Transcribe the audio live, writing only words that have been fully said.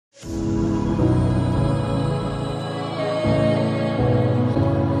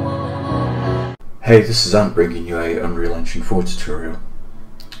Hey, this is Ant bringing you a Unreal Engine 4 tutorial.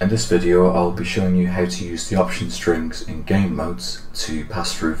 In this video I'll be showing you how to use the option strings in game modes to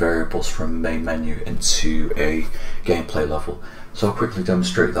pass through variables from the main menu into a gameplay level. So I'll quickly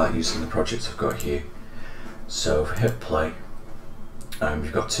demonstrate that using the project I've got here. So if I hit play,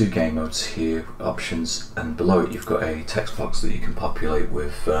 you've got two game modes here, options, and below it you've got a text box that you can populate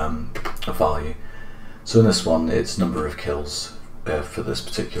with a value. So in this one it's number of kills for this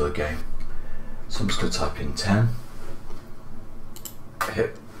particular game. So I'm just going to type in 10,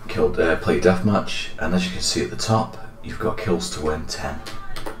 hit play deathmatch, and as you can see at the top you've got kills to win 10.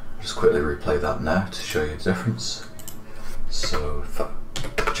 I'll just quickly replay that now to show you the difference. So if I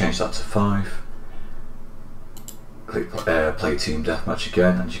change that to 5, click play team deathmatch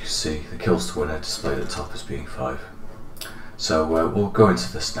again, and you can see the kills to win are displayed at the top as being 5. So we'll go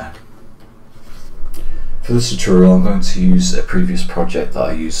into this now. For this tutorial I'm going to use a previous project that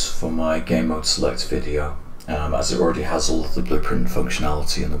I use for my game mode select video, as it already has all of the blueprint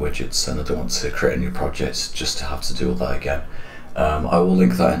functionality and the widgets, and I don't want to create a new project just to have to do all that again. I will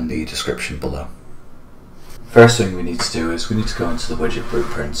link that in the description below. First thing we need to do is we need to go into the widget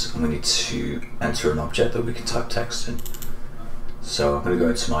blueprint and we need to enter an object that we can type text in. So I'm going to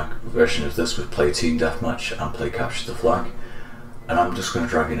go into my version of this with play team deathmatch and play capture the flag, and I'm just going to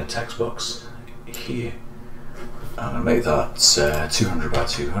drag in a text box here. I'm going to make that 200 by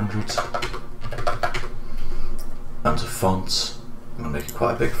 200. Under font, I'm going to make it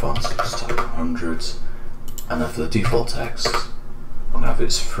quite a big font, so just type 100. And then for the default text, I'm going to have it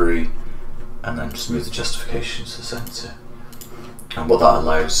as free, and then just move the justification to the centre. And what that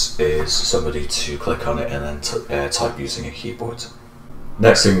allows is somebody to click on it and then type using a keyboard.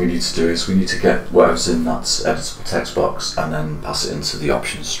 Next thing we need to do is we need to get whatever's in that editable text box and then pass it into the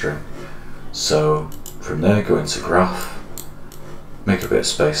options string. So from there, go into graph, make a bit of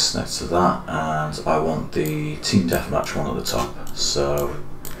space next to that, and I want the team deathmatch one at the top. So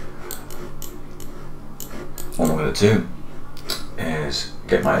what I'm going to do is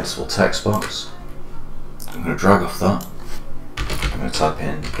get my editable text box. I'm going to drag off that. I'm going to type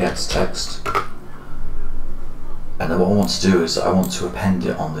in get text, and then what I want to do is I want to append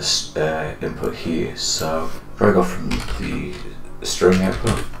it on this input here. So drag off from the string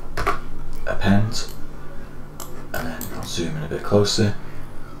output, append, and then I'll zoom in a bit closer.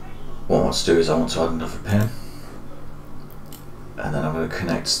 What I want to do is I want to add another pin, and then I'm going to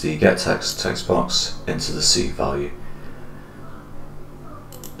connect the get text box into the C value.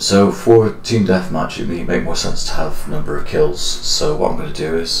 So for team deathmatch it may make more sense to have number of kills, so what I'm going to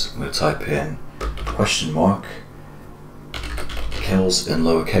do is I'm going to type in question mark kills in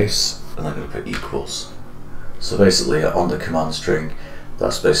lowercase, and I'm going to put equals. So basically on the command string,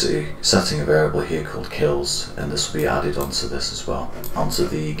 that's basically setting a variable here called kills, and this will be added onto this as well, onto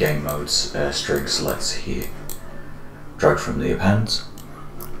the game modes string select here. Drag from the append,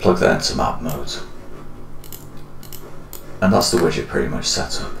 plug that into map mode, and that's the widget pretty much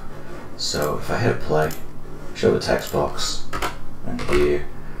set up. So if I hit play, show the text box, and here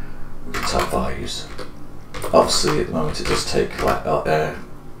we can type values. Obviously at the moment it does take like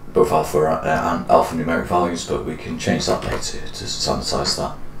both alpha and alphanumeric values, but we can change that later to sanitize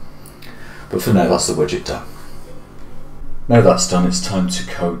that. But for now, that's the widget done. Now that's done, it's time to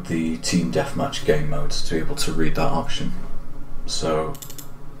code the team deathmatch game mode to be able to read that option. So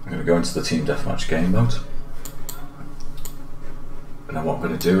I'm going to go into the team deathmatch game mode, and then what I'm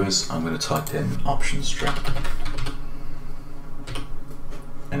going to do is I'm going to type in option string,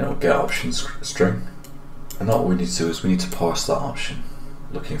 and it will get option string. And what we need to do is we need to parse that option,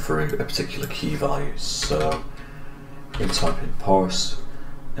 looking for a particular key value. So we type in parse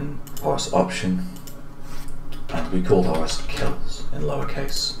and parse option, and we call ours kills in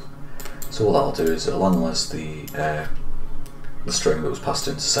lowercase. So what that'll do is it'll analyse the string that was passed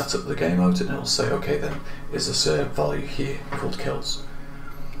in to set up the game mode, and it'll say, okay, then is this a value here called kills.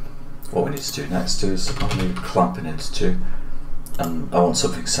 What we need to do next is I'm going to clamp it into 2, and I want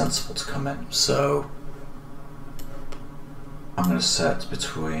something sensible to come in. So I'm going to set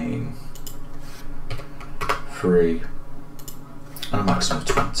between 3 and a maximum of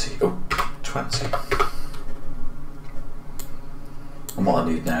 20. Oh, 20. And what I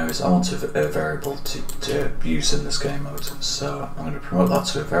need now is I want a variable to use in this game mode. So I'm going to promote that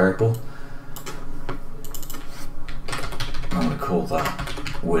to a variable. I'm going to call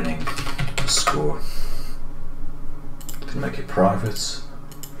that winning score. I can make it private.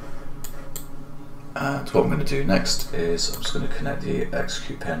 And what I'm going to do next is I'm just going to connect the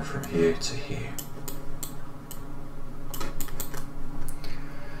execute pen from here to here.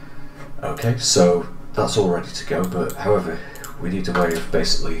 Okay, so that's all ready to go, but however we need a way of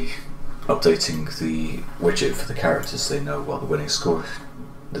basically updating the widget for the characters so they know what the winning score,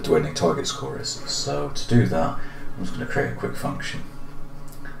 the winning target score is. So to do that, I'm just going to create a quick function.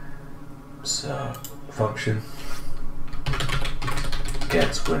 So function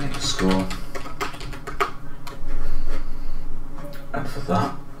get winning score, and for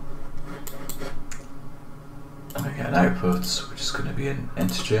that I'm going to get an output which is going to be an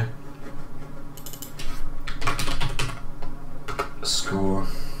integer score,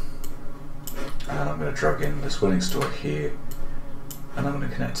 and I'm going to drag in this winning score here, and I'm going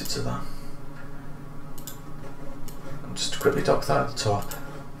to connect it to that. I'll just quickly dock that at the top,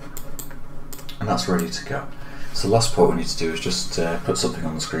 and that's ready to go. So the last part we need to do is just put something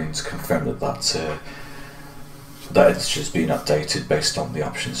on the screen to confirm that that integer has been updated based on the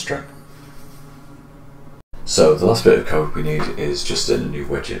option string. So the last bit of code we need is just in a new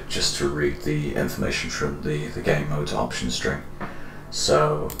widget just to read the information from the game mode option string.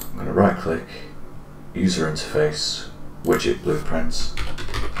 So I'm going to right click, user interface, widget blueprints,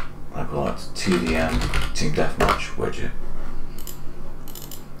 I'll call it TDM, Team Deathmatch widget.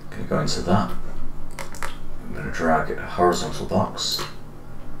 I'm going to go into that, I'm going to drag a horizontal box,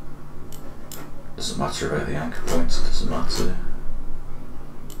 doesn't matter about the anchor points, doesn't matter.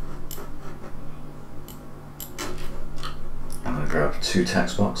 I'm going to grab two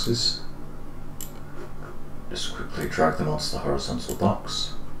text boxes, just quickly drag them onto the horizontal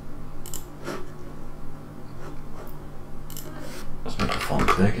box. Let's make the font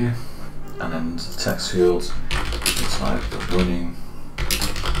bigger, and then the text field, type the winning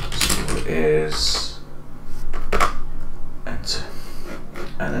score is enter.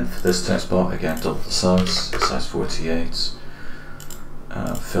 And then for this text box, again double the size 48,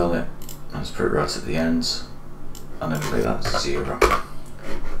 fill it, and just put it right at the end, and then make that 0.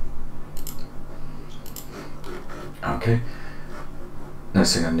 Okay,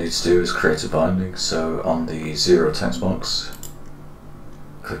 next thing I need to do is create a binding. So on the 0 text box,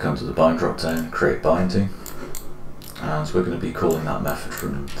 click onto the bind drop down, create binding, and we're going to be calling that method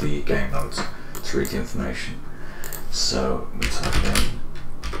from the game mode to read the information. So we type in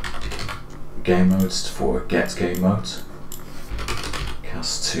game modes for get game mode,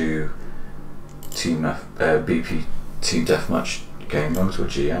 cast to BP Team Deathmatch game mode or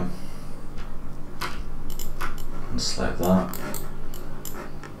GM, and select that,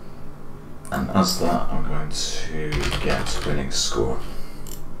 and as that I'm going to get winning score,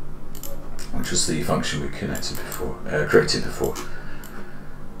 which was the function we created before.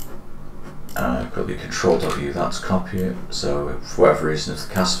 Quickly Control W that to copy it, so for whatever reason if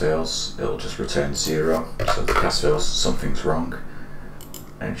the cast fails it'll just return 0, so if the cast fails something's wrong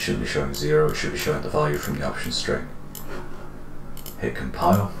and it shouldn't be showing 0, it should be showing the value from the option string. Hit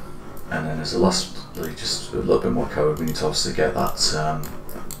compile, and then as lastly just a little bit more code, we need to obviously get that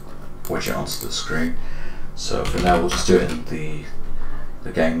widget onto the screen. So for now we'll just do it in the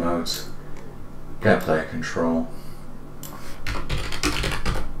game mode, get player control,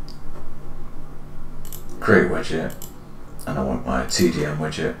 create widget, and I want my TDM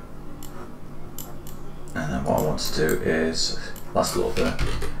widget, and then what I want to do is, last little bit,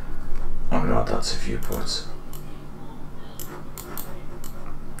 I'm going to add that to viewport.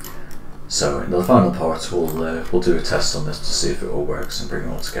 So in the final part we'll do a test on this to see if it all works and bring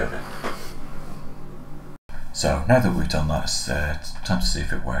it all together. So now that we've done that, it's time to see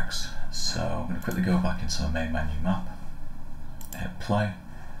if it works. So I'm going to quickly go back into my main menu map, hit play,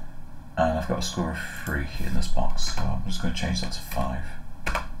 and I've got a score of 3 here in this box, so I'm just going to change that to 5.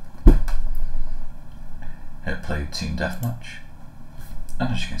 Hit play Team Deathmatch,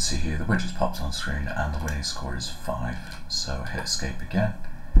 and as you can see here the widget's popped on screen and the winning score is 5. So hit escape again,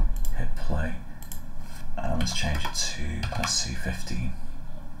 hit play, and let's change it to, let's see, 15.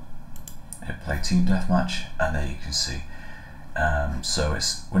 Hit play Team Deathmatch, and there you can see, so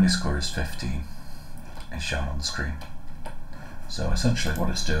its winning score is 15 is shown on the screen. So essentially what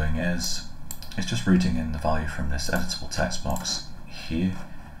it's doing is it's just reading in the value from this editable text box here,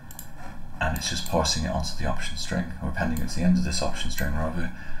 and it's just parsing it onto the option string, or appending it to the end of this option string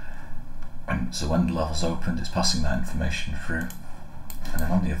rather. And so when the level's opened, it's passing that information through, and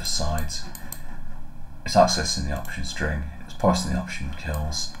then on the other side it's accessing the option string, it's parsing the option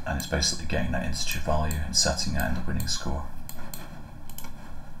kills, and it's basically getting that integer value and setting that in the winning score.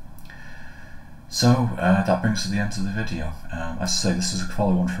 So that brings us to the end of the video. As I say, this is a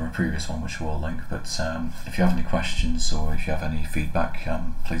follow on from a previous one which we'll link, but if you have any questions or if you have any feedback,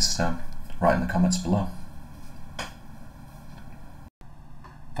 please write in the comments below.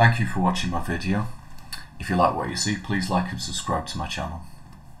 Thank you for watching my video. If you like what you see, please like and subscribe to my channel.